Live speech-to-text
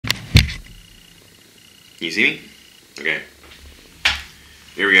You see me? Okay.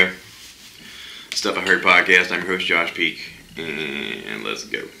 Here we go. Stuff I Heard podcast. I'm your host, Josh Peak, and let's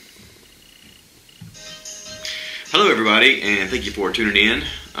go. Hello, everybody, and thank you for tuning in.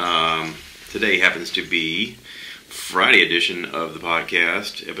 Today happens to be Friday edition of the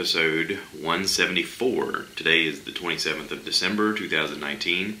podcast, episode 174. Today is the 27th of December,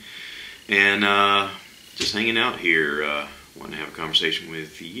 2019, and just hanging out here, wanting to have a conversation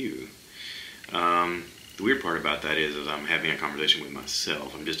with you. The weird part about that is I'm having a conversation with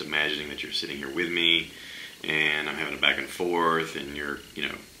myself. I'm just imagining that you're sitting here with me, and I'm having a back and forth, and you're,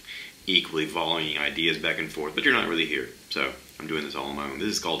 equally volleying ideas back and forth, but you're not really here. So I'm doing this all on my own. This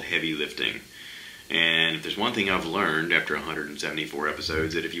is called heavy lifting. And if there's one thing I've learned after 174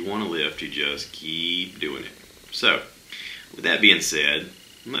 episodes, that if you want to lift, you just keep doing it. So, with that being said,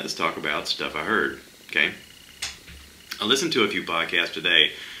 let's talk about stuff I heard, okay? I listened to a few podcasts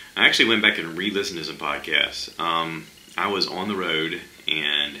today. I actually went back and re-listened to some podcasts. I was on the road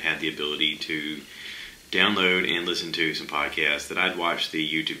and had the ability to download and listen to some podcasts that I'd watched the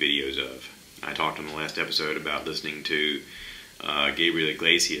YouTube videos of. I talked in the last episode about listening to Gabriel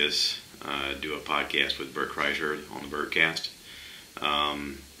Iglesias do a podcast with Bert Kreischer on the Bertcast.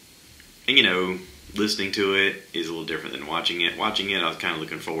 And listening to it is a little different than watching it. Watching it, I was kind of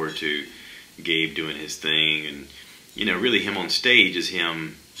looking forward to Gabe doing his thing, and really him on stage is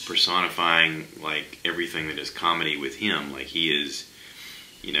him personifying like everything that is comedy with him. Like he is,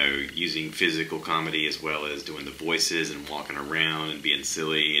 using physical comedy as well as doing the voices and walking around and being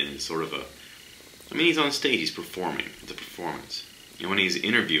silly, and it's sort of he's on stage, he's performing. It's a performance. And when he's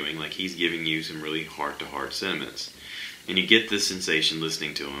interviewing, like he's giving you some really heart-to-heart sentiments. And you get this sensation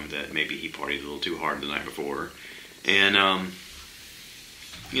listening to him that maybe he partied a little too hard the night before. And,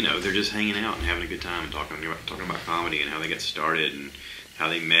 they're just hanging out and having a good time and talking about comedy and how they got started and how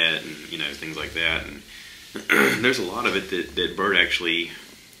they met and, things like that. And there's a lot of it that Bert actually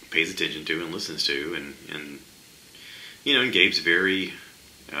pays attention to and listens to. And Gabe's very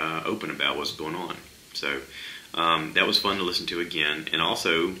open about what's going on. So that was fun to listen to again. And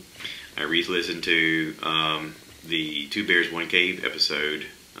also, I re-listened to the Two Bears, One Cave episode,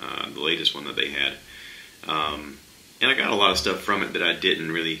 the latest one that they had. And I got a lot of stuff from it that I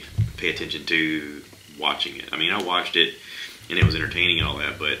didn't really pay attention to watching it. I watched it, and it was entertaining and all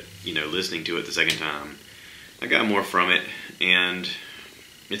that, but, listening to it the second time, I got more from it. And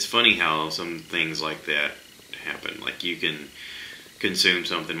it's funny how some things like that happen. Like, you can consume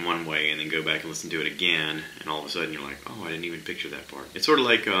something one way and then go back and listen to it again, and all of a sudden you're like, oh, I didn't even picture that part. It's sort of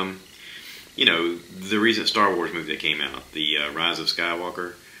like, the recent Star Wars movie that came out, the Rise of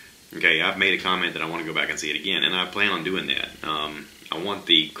Skywalker. Okay, I've made a comment that I want to go back and see it again, and I plan on doing that. I want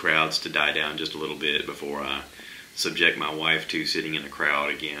the crowds to die down just a little bit before I subject my wife to sitting in a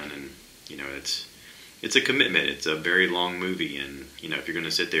crowd again. And, it's a commitment. It's a very long movie, and, if you're going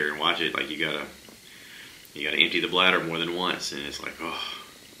to sit there and watch it, like, you gotta empty the bladder more than once, and it's like, oh,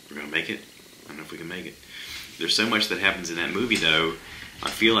 we're going to make it? I don't know if we can make it. There's so much that happens in that movie, though. I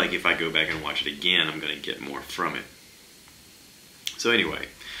feel like if I go back and watch it again, I'm going to get more from it. So anyway,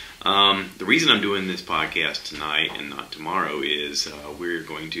 the reason I'm doing this podcast tonight and not tomorrow is we're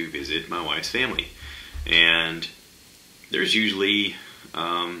going to visit my wife's family. And there's usually,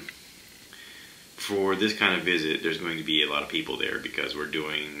 for this kind of visit, there's going to be a lot of people there because we're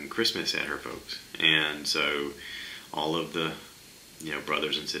doing Christmas at her folks. And so all of the,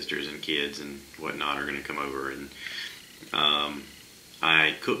 brothers and sisters and kids and whatnot are going to come over. And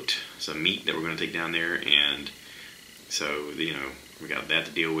I cooked some meat that we're going to take down there. And so, we got that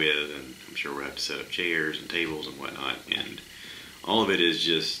to deal with. And I'm sure we'll have to set up chairs and tables and whatnot. And all of it is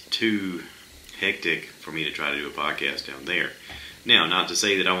just too hectic for me to try to do a podcast down there. Now, not to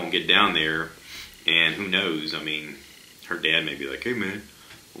say that I won't get down there. And who knows, her dad may be like, hey man,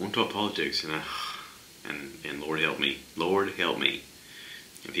 I want to talk politics, and Lord help me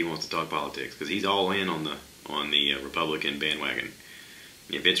if he wants to talk politics, because he's all in on the Republican bandwagon.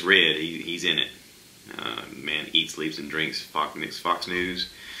 If it's red, he's in it. Man eats, sleeps, and drinks Fox News,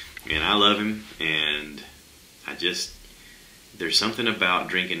 and I love him, and there's something about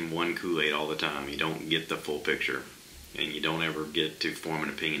drinking one Kool-Aid all the time. You don't get the full picture. And you don't ever get to form an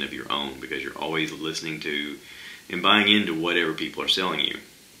opinion of your own because you're always listening to and buying into whatever people are selling you.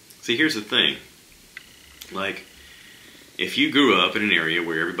 See, here's the thing. Like, if you grew up in an area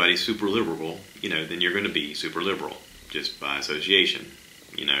where everybody's super liberal, then you're going to be super liberal just by association.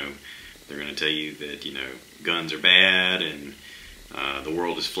 They're going to tell you that, guns are bad and the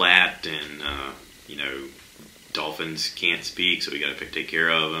world is flat and, dolphins can't speak, so we got to take care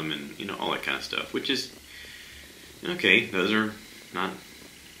of them and, all that kind of stuff, which is, okay, those are not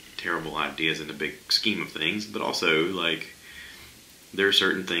terrible ideas in the big scheme of things, but also, like, there are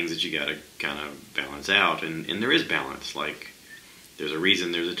certain things that you gotta kind of balance out, and there is balance. Like, there's a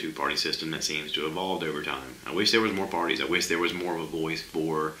reason there's a two-party system that seems to have evolved over time. I wish there was more parties. I wish there was more of a voice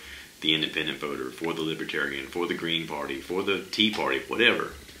for the independent voter, for the libertarian, for the Green Party, for the Tea Party,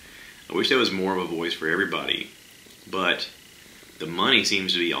 whatever. I wish there was more of a voice for everybody, but the money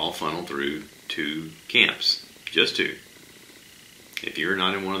seems to be all funneled through two camps, just two. If you're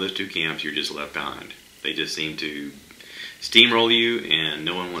not in one of those two camps, you're just left behind. They just seem to steamroll you, and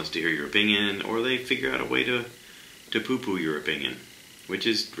no one wants to hear your opinion, or they figure out a way to poo-poo your opinion, which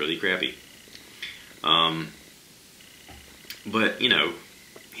is really crappy. But, you know,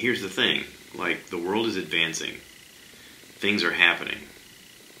 here's the thing. Like, the world is advancing. Things are happening.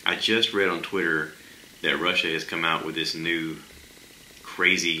 I just read on Twitter that Russia has come out with this new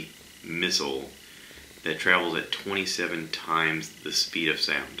crazy missile that travels at 27 times the speed of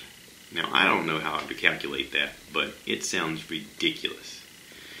sound. Now, I don't know how to calculate that, but it sounds ridiculous.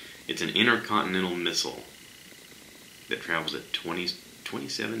 It's an intercontinental missile that travels at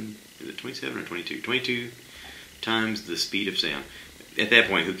 27, is it 27 or 22? 22 times the speed of sound. At that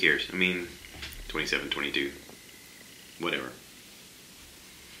point, who cares? I mean, 27, 22, whatever.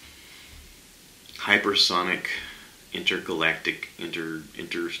 Hypersonic, intergalactic,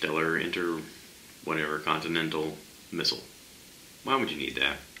 interstellar, whatever, continental missile. Why would you need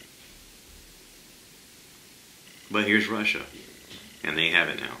that? But here's Russia, and they have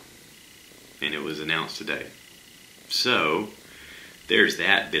it now. And it was announced today. So, there's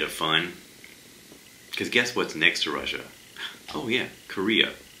that bit of fun. Because guess what's next to Russia? Oh yeah,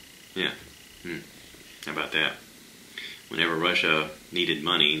 Korea. Yeah. How about that? Whenever Russia needed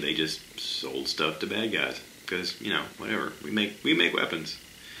money, they just sold stuff to bad guys. Because, you know, whatever. We make weapons.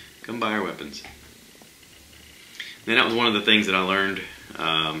 Come buy our weapons. And that was one of the things that I learned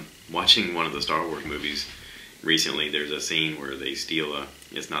watching one of the Star Wars movies recently. There's a scene where they steal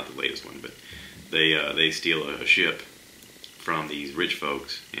it's not the latest one, but they steal a ship from these rich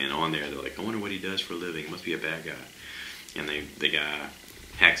folks, and on there they're like, I wonder what he does for a living. Must be a bad guy. And the guy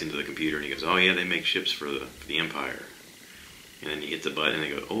hacks into the computer and he goes, oh yeah, they make ships for the Empire. And then he hits a button and they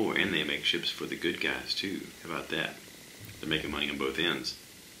go, oh, and they make ships for the good guys too. How about that? They're making money on both ends.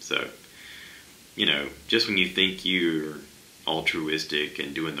 So, you know, just when you think you're altruistic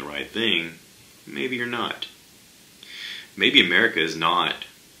and doing the right thing, maybe you're not. Maybe America is not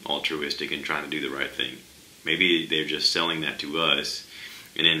altruistic and trying to do the right thing. Maybe they're just selling that to us.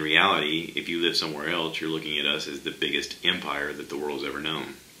 And in reality, if you live somewhere else, you're looking at us as the biggest empire that the world's ever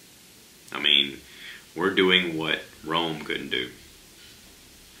known. I mean, we're doing what Rome couldn't do.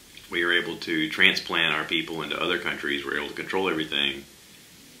 We are able to transplant our people into other countries. We're able to control everything,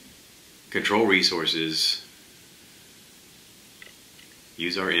 control resources,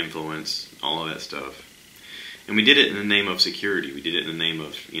 use our influence, all of that stuff. And we did it in the name of security. We did it in the name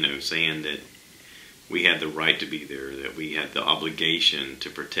of, you know, saying that we had the right to be there, that we had the obligation to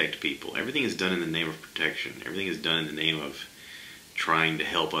protect people. Everything is done in the name of protection. Everything is done in the name of trying to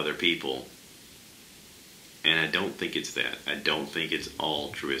help other people. And I don't think it's that. I don't think it's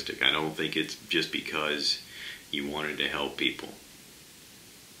altruistic. I don't think it's just because you wanted to help people.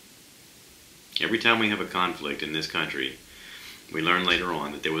 Every time we have a conflict in this country, we learn later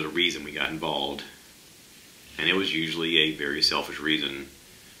on that there was a reason we got involved. And it was usually a very selfish reason.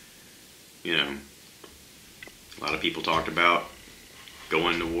 You know, a lot of people talked about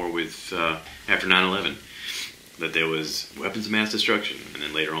going to war with, after 9/11, that there was weapons of mass destruction. And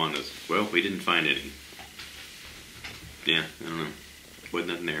then later on, well, we didn't find any. Yeah, I don't know.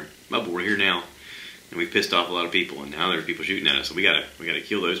 Wasn't nothing there. But we're here now, and we've pissed off a lot of people, and now there are people shooting at us. So we gotta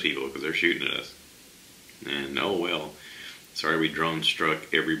kill those people because they're shooting at us. And oh well, sorry we drone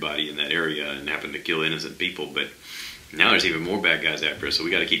struck everybody in that area and happened to kill innocent people. But now there's even more bad guys after us, so we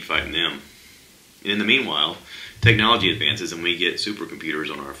got to keep fighting them. And in the meanwhile, technology advances, and we get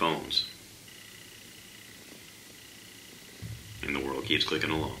supercomputers on our phones, and the world keeps clicking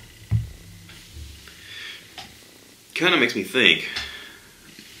along. Kind of makes me think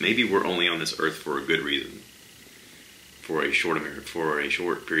maybe we're only on this earth for a good reason, for a short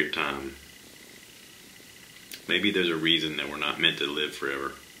period of time. Maybe there's a reason that we're not meant to live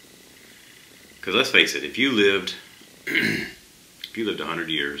forever. Because let's face it, if you lived 100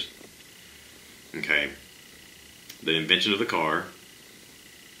 years, okay, the invention of the car,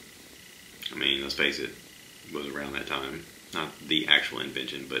 I mean, let's face it, was around that time. Not the actual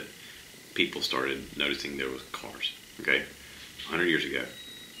invention, but people started noticing there was cars. Okay, 100 years ago.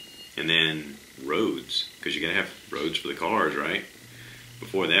 And then roads, because you gotta have roads for the cars, right?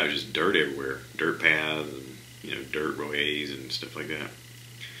 Before that, it was just dirt everywhere. Dirt paths, and, you know, dirt roadways and stuff like that.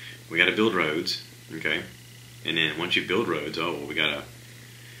 we got to build roads, okay? And then once you build roads, oh, well, we gotta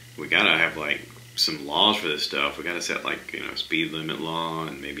have like some laws for this stuff. We gotta set like, speed limit law,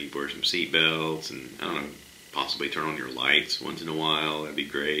 and maybe wear some seat belts, and I don't know, possibly turn on your lights once in a while. That'd be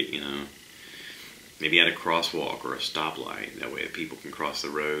great, Maybe add a crosswalk or a stoplight. That way people can cross the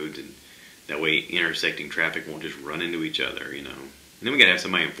roads, and that way intersecting traffic won't just run into each other, And then we gotta have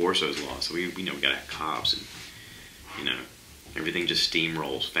somebody enforce those laws. So we gotta have cops, and everything just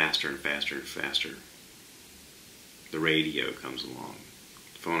steamrolls faster and faster and faster. The radio comes along,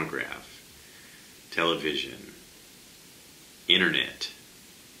 phonograph, television, internet,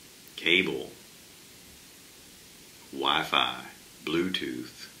 cable, Wi-Fi,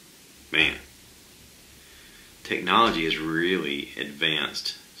 Bluetooth. Man, technology has really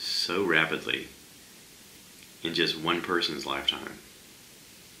advanced so rapidly in just one person's lifetime.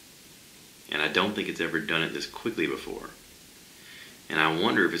 And I don't think it's ever done it this quickly before. And I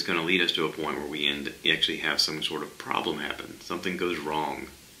wonder if it's going to lead us to a point where we actually have some sort of problem happen. Something goes wrong.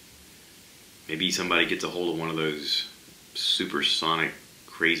 Maybe somebody gets a hold of one of those supersonic,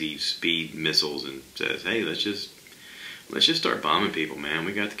 crazy speed missiles and says, "Hey, let's just start bombing people, man.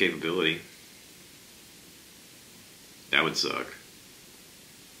 We got the capability." That would suck.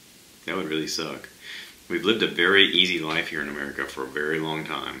 That would really suck. We've lived a very easy life here in America for a very long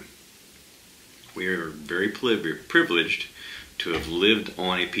time. We are very privileged to have lived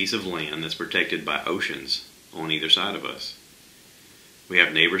on a piece of land that's protected by oceans on either side of us. We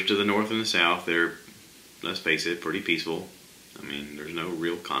have neighbors to the north and the south. They're, let's face it, pretty peaceful. I mean, there's no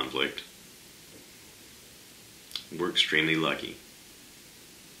real conflict. We're extremely lucky.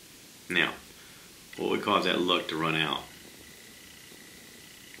 Now, what would cause that luck to run out?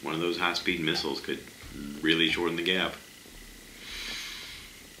 One of those high-speed missiles could really shorten the gap.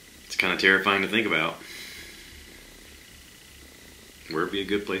 It's kind of terrifying to think about. Where would be a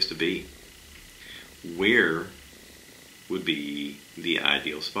good place to be? Where would be the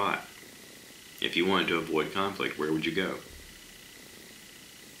ideal spot? If you wanted to avoid conflict, where would you go?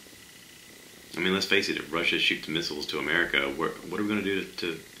 I mean, let's face it, if Russia shoots missiles to America, what are we going to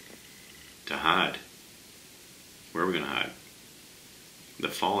do to hide? Where are we going to hide? The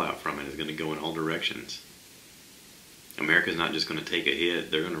fallout from it is going to go in all directions. America's not just going to take a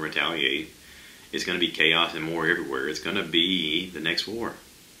hit, they're going to retaliate. It's going to be chaos and war everywhere. It's going to be the next war.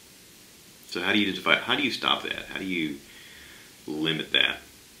 So how do you stop that? How do you limit that?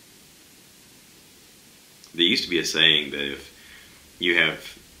 There used to be a saying that if you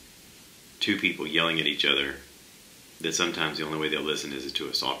have two people yelling at each other, that sometimes the only way they'll listen is to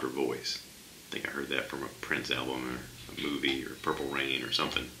a softer voice. I think I heard that from a Prince album or a movie or Purple Rain or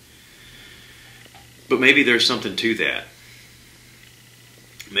something. But maybe there's something to that.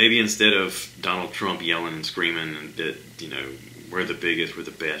 Maybe instead of Donald Trump yelling and screaming that, we're the biggest, we're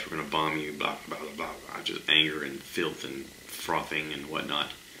the best, we're going to bomb you, blah, blah, blah, blah, blah, just anger and filth and frothing and whatnot.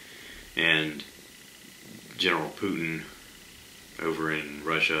 And General Putin over in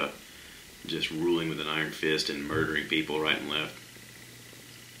Russia just ruling with an iron fist and murdering people right and left.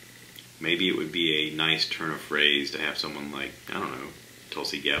 Maybe it would be a nice turn of phrase to have someone like, I don't know,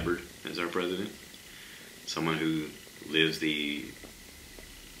 Tulsi Gabbard as our president. Someone who lives the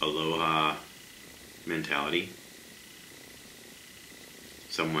aloha mentality.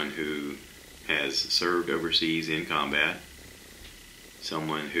 Someone who has served overseas in combat.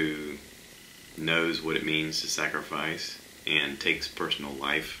 Someone who knows what it means to sacrifice and takes personal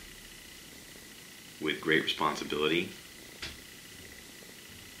life with great responsibility.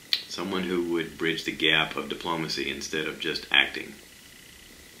 Someone who would bridge the gap of diplomacy instead of just acting.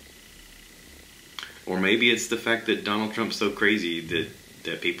 Or maybe it's the fact that Donald Trump's so crazy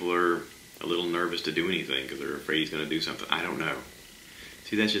that people are a little nervous to do anything because they're afraid he's going to do something. I don't know.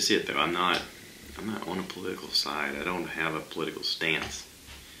 See, that's just it, though. I'm not on a political side. I don't have a political stance.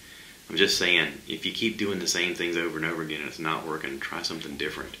 I'm just saying, if you keep doing the same things over and over again and it's not working, try something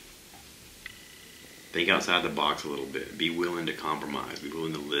different. Think outside the box a little bit. Be willing to compromise. Be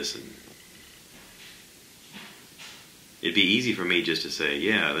willing to listen. It'd be easy for me just to say,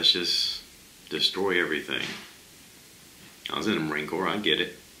 yeah, let's just destroy everything. I was in the Marine Corps. I get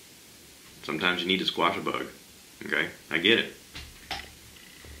it. Sometimes you need to squash a bug. Okay? I get it.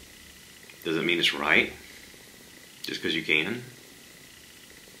 Doesn't mean it's right. Just because you can.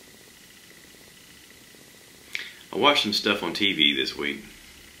 I watched some stuff on TV this week.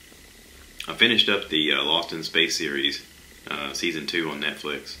 I finished up the Lost in Space series, Season 2 on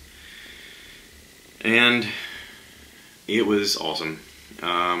Netflix. And it was awesome.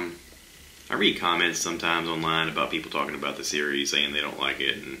 I read comments sometimes online about people talking about the series, saying they don't like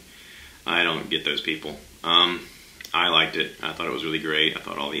it, and I don't get those people. I liked it. I thought it was really great. I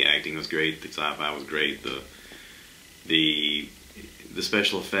thought all the acting was great. The sci-fi was great. The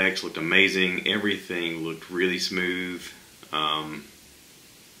special effects looked amazing. Everything looked really smooth. I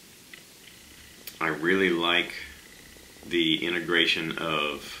really like the integration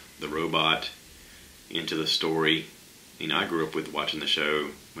of the robot into the story. You know, I grew up with watching the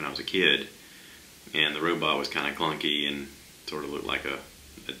show when I was a kid, and the robot was kind of clunky and sort of looked like a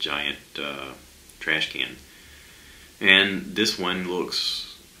giant trash can. And this one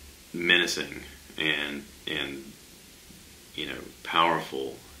looks menacing and you know,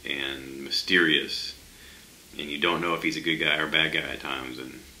 powerful and mysterious, and you don't know if he's a good guy or a bad guy at times.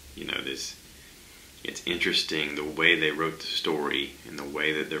 And you know, it's interesting the way they wrote the story and the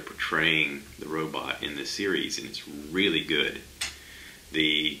way that they're portraying the robot in this series, and it's really good.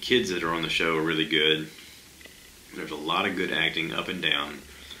 The kids that are on the show are really good. There's a lot of good acting up and down.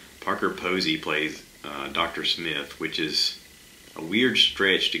 Parker Posey plays Dr. Smith, which is a weird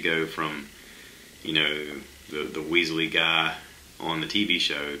stretch to go from, you know, the Weasley guy on the TV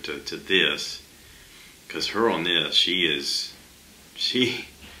show to this, because her on this, she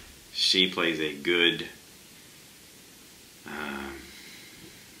plays a good,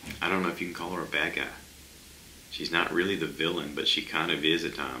 I don't know if you can call her a bad guy. She's not really the villain, but she kind of is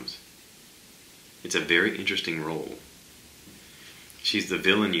at times. It's a very interesting role. She's the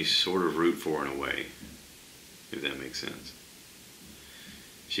villain you sort of root for in a way, if that makes sense.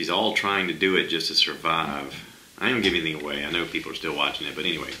 She's all trying to do it just to survive. I don't give anything away. I know people are still watching it, but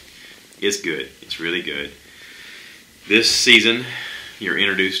anyway, it's good. It's really good. This season, you're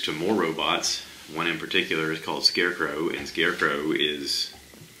introduced to more robots. One in particular is called Scarecrow, and Scarecrow is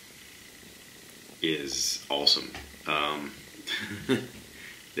awesome.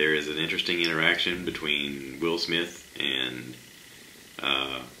 There is an interesting interaction between Will Smith and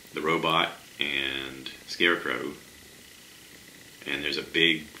the robot and Scarecrow, and there's a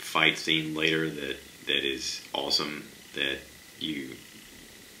big fight scene later that is awesome. That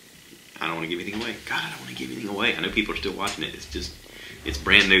I don't want to give anything away. God, I don't want to give anything away. I know people are still watching it. It's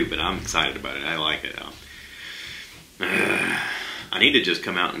brand new, but I'm excited about it. I like it. I need to just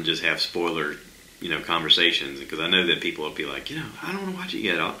come out and just have spoiler, you know, conversations, because I know that people will be like, you know, I don't want to watch it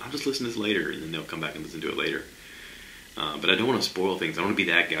yet. I'll just listen to this later, and then they'll come back and listen to it later. But I don't want to spoil things. I don't want to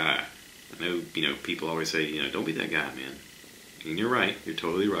be that guy. I know, you know, people always say, you know, don't be that guy, man. And you're right. You're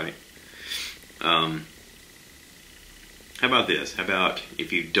totally right. How about this? How about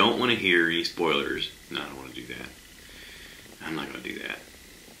if you don't want to hear any spoilers? No, I don't want to do that. I'm not going to do that.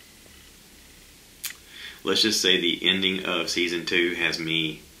 Let's just say the ending of Season 2 has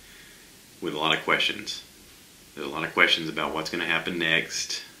me with a lot of questions. There's a lot of questions about what's going to happen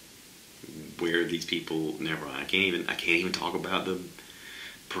next. Where these people, never mind. I can't even talk about the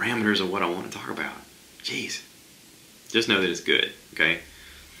parameters of what I want to talk about. Jeez. Just know that it's good, okay?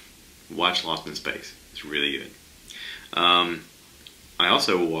 Watch Lost in Space. It's really good. I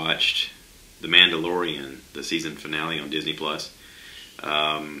also watched The Mandalorian, the season finale on Disney+.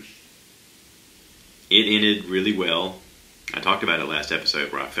 It ended really well. I talked about it last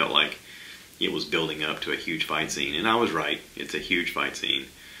episode where I felt like it was building up to a huge fight scene, and I was right. It's a huge fight scene.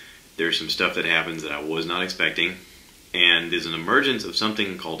 There's some stuff that happens that I was not expecting, and there's an emergence of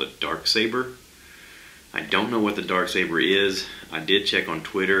something called a Darksaber. I don't know what the Darksaber is. I did check on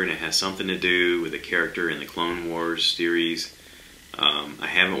Twitter, and it has something to do with a character in the Clone Wars series. I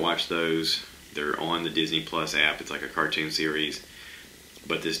haven't watched those. They're on the Disney Plus app. It's like a cartoon series.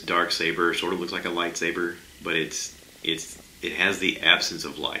 But this Darksaber sort of looks like a lightsaber, but it has the absence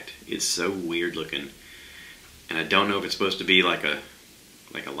of light. It's so weird looking, and I don't know if it's supposed to be like a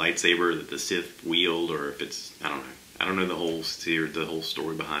lightsaber that the Sith wield, or if it's, I don't know. I don't know the whole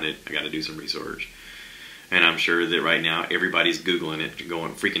story behind it. I got to do some research. And I'm sure that right now everybody's Googling it,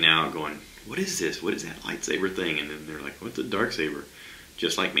 freaking out, going, what is this? What is that lightsaber thing? And then they're like, what's a Darksaber?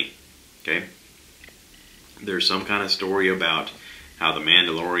 Just like me, okay? There's some kind of story about how the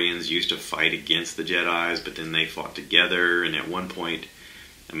Mandalorians used to fight against the Jedis, but then they fought together, and at one point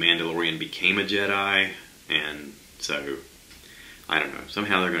a Mandalorian became a Jedi, and so, I don't know.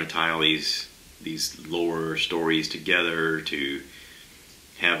 Somehow they're going to tie all these lore stories together to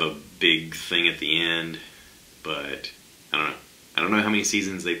have a big thing at the end, but I don't know. I don't know how many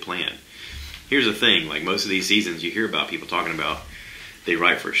seasons they plan. Here's the thing, like most of these seasons you hear about people talking about, they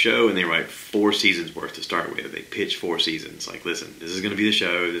write for a show and they write 4 seasons worth to start with. They pitch 4 seasons. Like, listen, this is going to be the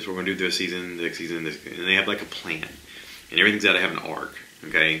show, this is what we're going to do this season, the next season, this, and they have like a plan. And everything's got to have an arc,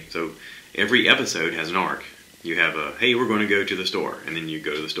 okay? So every episode has an arc. You have a, hey, we're going to go to the store, and then you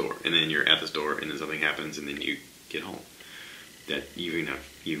go to the store, and then you're at the store, and then something happens, and then you get home. That you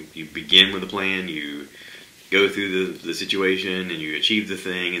begin with a plan, you go through the situation and you achieve the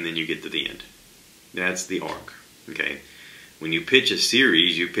thing and then you get to the end. That's the arc. Okay. When you pitch a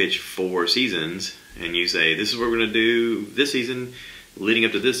series, you pitch 4 seasons and you say, this is what we're going to do this season, leading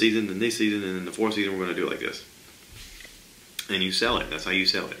up to this season, and this season, and then the 4th season we're going to do it like this. And you sell it. That's how you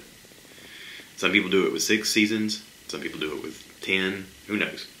sell it. Some people do it with 6 seasons. Some people do it with 10. Who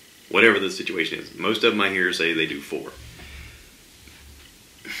knows? Whatever the situation is. Most of them I hear say they do 4.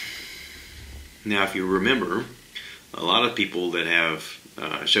 Now, if you remember, a lot of people that have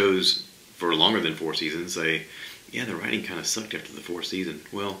shows for longer than 4 seasons say, yeah, the writing kind of sucked after the 4th season.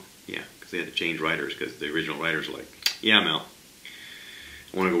 Well, yeah, because they had to change writers because the original writers were like, yeah, I'm out.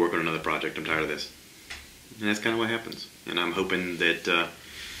 I want to go work on another project. I'm tired of this. And that's kind of what happens. And I'm hoping that,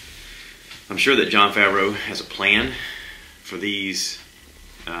 I'm sure that Jon Favreau has a plan for these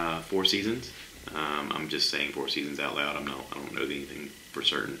 4 seasons. I'm just saying 4 seasons out loud. I don't know anything for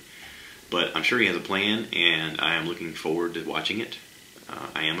certain. But I'm sure he has a plan, and I am looking forward to watching it.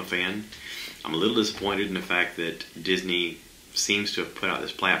 I am a fan. I'm a little disappointed in the fact that Disney seems to have put out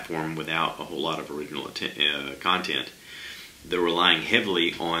this platform without a whole lot of original content. They're relying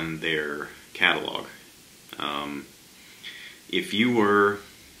heavily on their catalog. If you were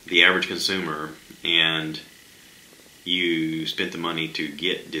the average consumer and you spent the money to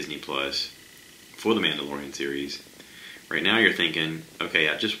get Disney Plus for the Mandalorian series, right now you're thinking, okay,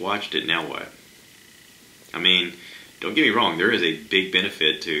 I just watched it, now what? I mean, don't get me wrong, there is a big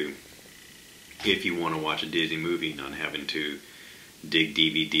benefit to, if you want to watch a Disney movie, not having to dig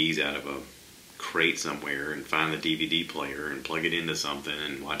DVDs out of a crate somewhere and find the DVD player and plug it into something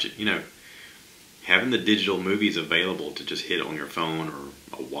and watch it. You know, having the digital movies available to just hit on your phone or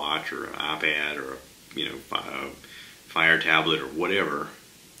a watch or an iPad or a Fire tablet or whatever,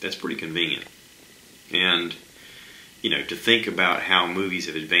 that's pretty convenient. And to think about how movies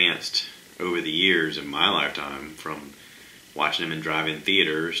have advanced over the years in my lifetime, from watching them in drive-in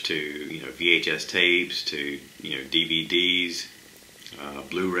theaters to VHS tapes to DVDs,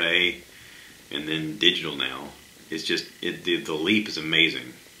 Blu-ray, and then digital now. It's just the leap is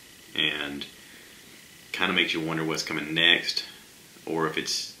amazing, and kind of makes you wonder what's coming next, or if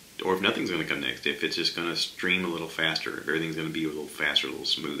nothing's going to come next. If it's just going to stream a little faster, if everything's going to be a little faster, a little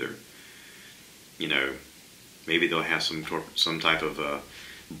smoother. Maybe they'll have some type of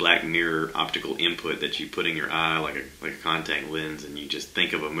Black Mirror optical input that you put in your eye, like a contact lens, and you just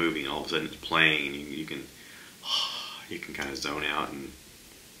think of a movie, and all of a sudden it's playing, and you can kind of zone out and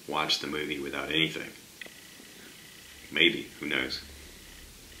watch the movie without anything. Maybe. Who knows?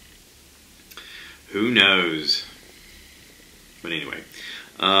 Who knows? But anyway,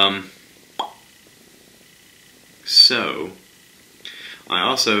 so I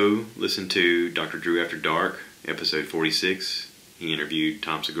also listened to Dr. Drew After Dark, episode 46. He interviewed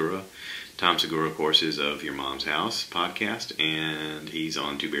Tom Segura. Tom Segura, of course, is of Your Mom's House podcast, and he's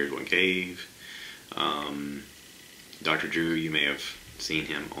on Two Bears, One Cave. Dr. Drew, you may have seen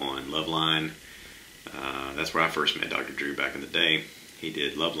him on Loveline. That's where I first met Dr. Drew back in the day. He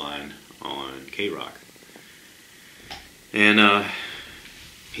did Loveline on K-Rock. And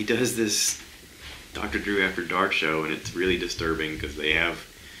he does this Dr. Drew After Dark show, and it's really disturbing because they have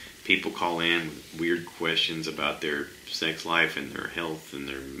people call in with weird questions about their sex life and their health and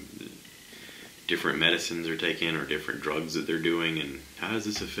their different medicines they're taking or different drugs that they're doing, and how does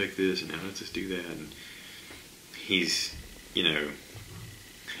this affect this and how does this do that. And he's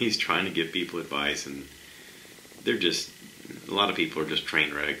trying to give people advice, and they're just, a lot of people are just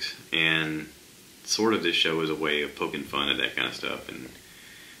train wrecks, and sort of this show is a way of poking fun at that kind of stuff and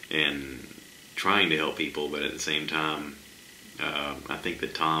trying to help people, but at the same time, I think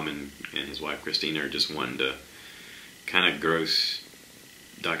that Tom and his wife Christina are just wanting to kind of gross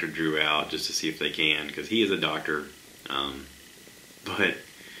Dr. Drew out just to see if they can, because he is a doctor, but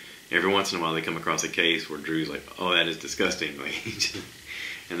every once in a while they come across a case where Drew's like, oh, that is disgusting, like,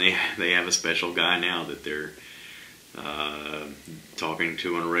 and they have a special guy now that they're talking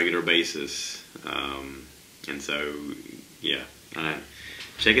to on a regular basis, and so yeah,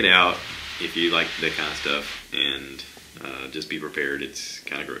 check it out if you like that kind of stuff, and just be prepared. It's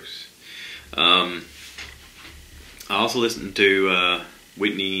kind of gross. I also listened to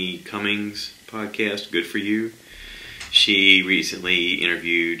Whitney Cummings' podcast, Good For You. She recently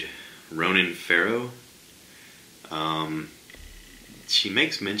interviewed Ronan Farrow. She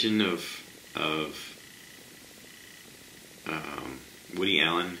makes mention of Woody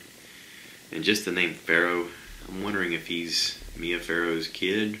Allen, and just the name Farrow. I'm wondering if he's Mia Farrow's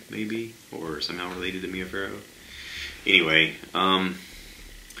kid, maybe, or somehow related to Mia Farrow. Anyway,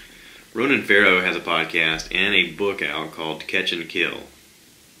 Ronan Farrow has a podcast and a book out called Catch and Kill.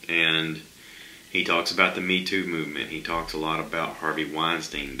 And He talks about the Me Too movement. He talks a lot about Harvey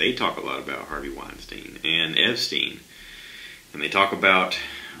Weinstein. They talk a lot about Harvey Weinstein and Epstein. And they talk about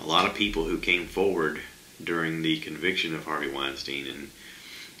a lot of people who came forward during the conviction of Harvey Weinstein. And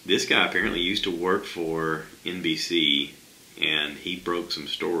this guy apparently used to work for NBC, and he broke some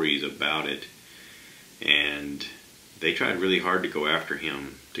stories about it. And they tried really hard to go after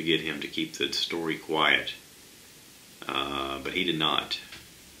him to get him to keep the story quiet. But he did not.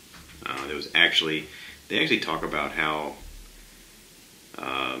 They actually talk about how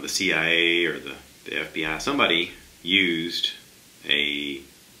the CIA or the FBI, somebody used a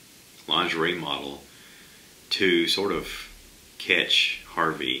lingerie model to sort of catch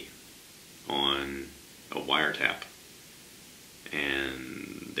Harvey on a wiretap,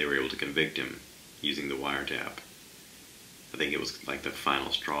 and they were able to convict him using the wiretap. I think it was like the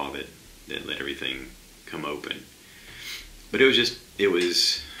final straw that let everything come open. But it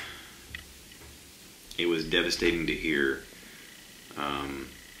was devastating to hear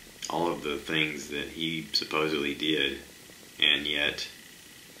all of the things that he supposedly did, and yet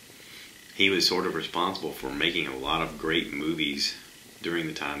he was sort of responsible for making a lot of great movies during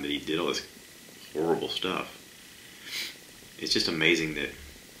the time that he did all this horrible stuff. It's just amazing that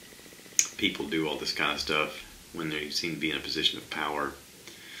people do all this kind of stuff when they seem to be in a position of power.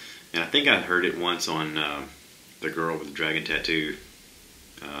 And I think I heard it once on The Girl with the Dragon Tattoo.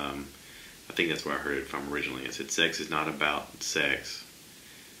 I think that's where I heard it from originally. It said sex is not about sex.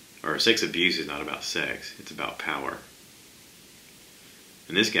 Or sex abuse is not about sex. It's about power.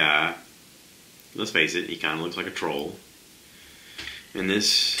 And this guy, let's face it, he kind of looks like a troll. And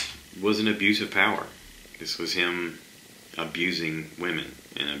this was an abuse of power. This was him abusing women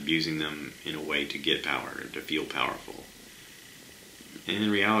and abusing them in a way to get power, to feel powerful. And in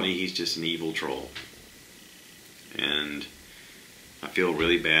reality, he's just an evil troll. And I feel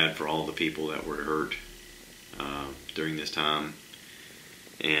really bad for all the people that were hurt during this time.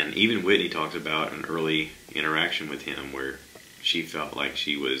 And even Whitney talks about an early interaction with him where she felt like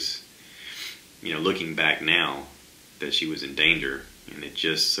she was, looking back now, that she was in danger. And it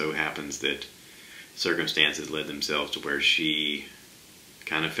just so happens that circumstances led themselves to where she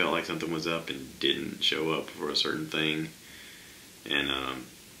kind of felt like something was up and didn't show up for a certain thing. And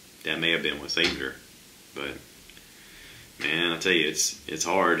that may have been what saved her. But man, I tell you, it's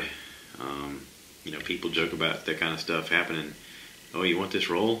hard. People joke about that kind of stuff happening. Oh, you want this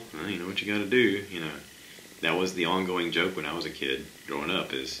role? Well, you know what you got to do. That was the ongoing joke when I was a kid growing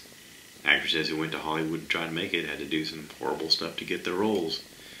up. Is actresses who went to Hollywood to try to make it had to do some horrible stuff to get their roles,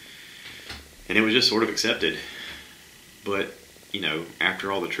 and it was just sort of accepted. But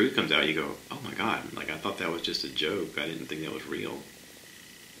after all the truth comes out, you go, "Oh my God! Like I thought that was just a joke. I didn't think that was real."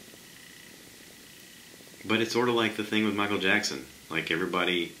 But it's sort of like the thing with Michael Jackson. Like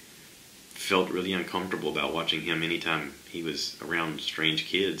everybody felt really uncomfortable about watching him anytime he was around strange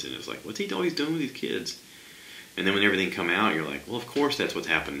kids, and it's like, what's he always doing with these kids? And then when everything come out, you're like, well, of course that's what's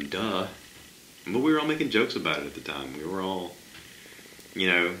happening, duh. But we were all making jokes about it at the time. We were all,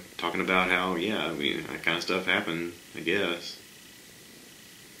 talking about how, that kind of stuff happened, I guess.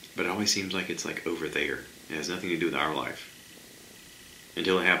 But it always seems like it's like over there. It has nothing to do with our life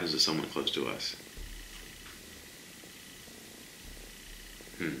until it happens to someone close to us.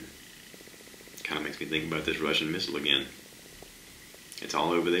 Kind of makes me think about this Russian missile again. It's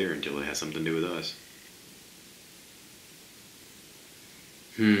all over there until it has something to do with us.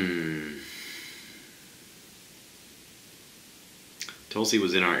 Tulsi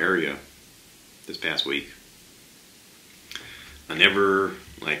was in our area this past week. I never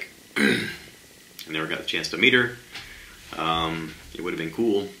got the chance to meet her. It would have been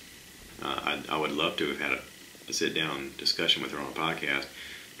cool. I would love to have had a sit-down discussion with her on a podcast.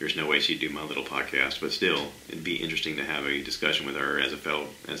 There's no way she'd do my little podcast, but still, it'd be interesting to have a discussion with her as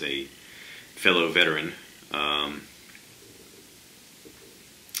a fellow veteran.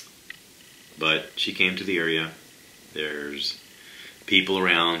 But she came to the area. There's people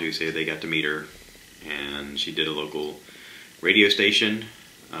around who say they got to meet her, and she did a local radio station.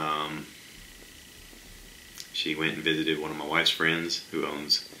 She went and visited one of my wife's friends who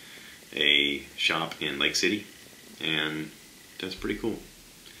owns a shop in Lake City, and that's pretty cool.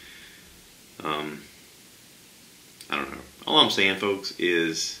 I don't know. All I'm saying, folks,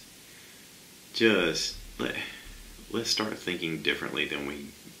 is just let's start thinking differently than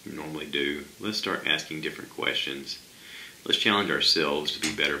we normally do. Let's start asking different questions. Let's challenge ourselves to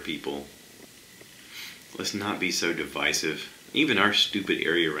be better people. Let's not be so divisive. Even our stupid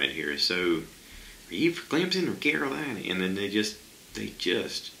area right here is so, are you for Clemson or Carolina? And then they just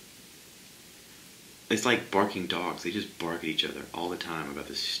it's like barking dogs. They just bark at each other all the time about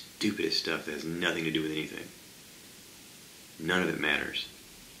the stupidest stuff that has nothing to do with anything. None of it matters.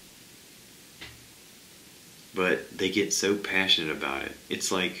 But they get so passionate about it.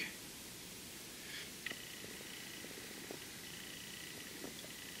 It's like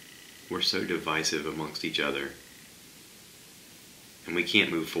we're so divisive amongst each other. And we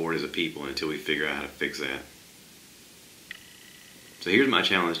can't move forward as a people until we figure out how to fix that. So here's my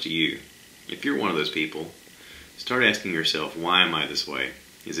challenge to you. If you're one of those people, start asking yourself, why am I this way?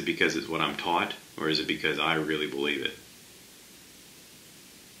 Is it because it's what I'm taught, or is it because I really believe it?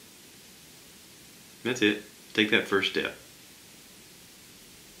 That's it. Take that first step.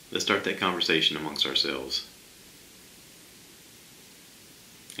 Let's start that conversation amongst ourselves.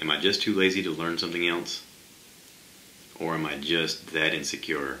 Am I just too lazy to learn something else? Or am I just that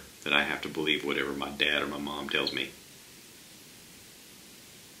insecure that I have to believe whatever my dad or my mom tells me?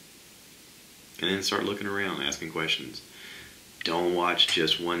 And then start looking around, asking questions. Don't watch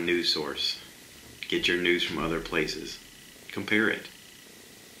just one news source. Get your news from other places. Compare it.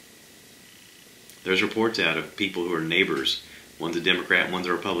 There's reports out of people who are neighbors. One's a Democrat, one's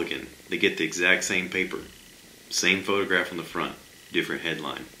a Republican. They get the exact same paper. Same photograph on the front. Different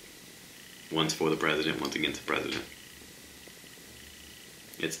headline. One's for the president, one's against the president.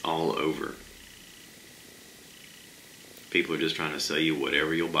 It's all over. People are just trying to sell you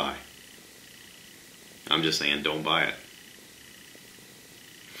whatever you'll buy. I'm just saying, don't buy it.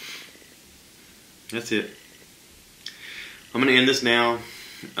 That's it. I'm going to end this now.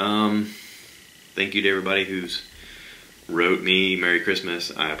 Thank you to everybody who's wrote me Merry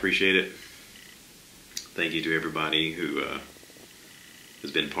Christmas. I appreciate it. Thank you to everybody who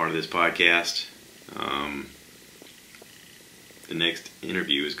has been part of this podcast. The next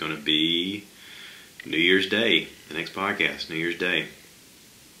interview is going to be New Year's Day. The next podcast, New Year's Day.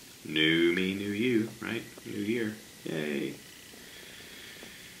 New me, new you, right? New year. Yay.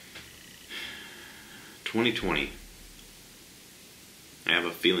 2020. I have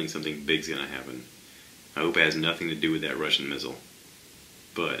a feeling something big's going to happen. I hope it has nothing to do with that Russian missile.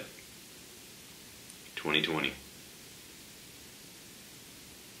 But 2020.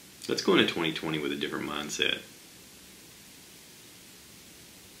 Let's go into 2020 with a different mindset.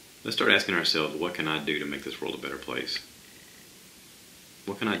 Let's start asking ourselves, what can I do to make this world a better place?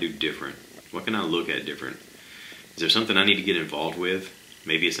 What can I do different? What can I look at different? Is there something I need to get involved with?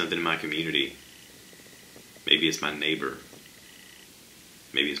 Maybe it's something in my community. Maybe it's my neighbor.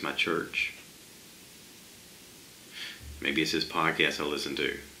 Maybe it's my church. Maybe it's this podcast I listen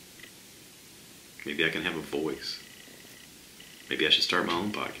to. Maybe I can have a voice. Maybe I should start my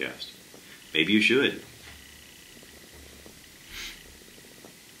own podcast. Maybe you should.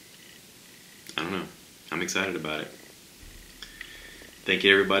 I don't know. I'm excited about it. Thank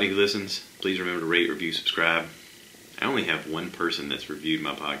you to everybody who listens. Please remember to rate, review, subscribe. I only have one person that's reviewed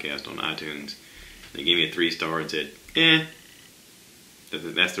my podcast on iTunes. They gave me a 3-star and said, eh.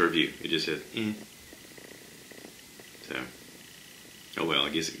 That's the review. It just says, eh. So, oh well, I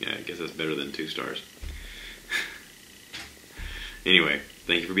guess that's better than 2 stars. Anyway,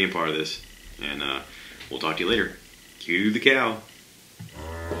 thank you for being part of this. And we'll talk to you later. Cue the cow.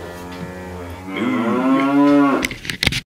 Moo.